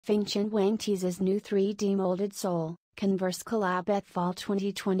Feng Chen Wang teases new 3D molded sole, Converse collab at Fall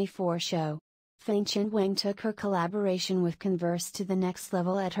 2024 show. Feng Chen Wang took her collaboration with Converse to the next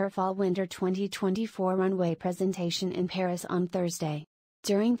level at her Fall-Winter 2024 runway presentation in Paris on Thursday.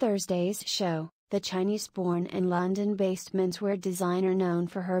 During Thursday's show, the Chinese-born and London-based menswear designer known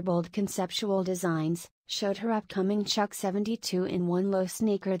for her bold conceptual designs, showed her upcoming Chuck 72-in-1 low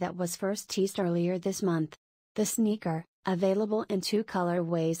sneaker that was first teased earlier this month. The sneaker, available in 2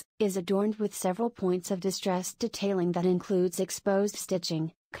 colorways, is adorned with several points of distressed detailing that includes exposed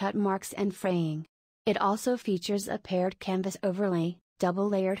stitching, cut marks and fraying. It also features a paired canvas overlay,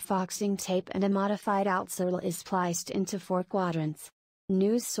 double-layered foxing tape and a modified outsole is spliced into 4 quadrants.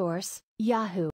 News source, Yahoo!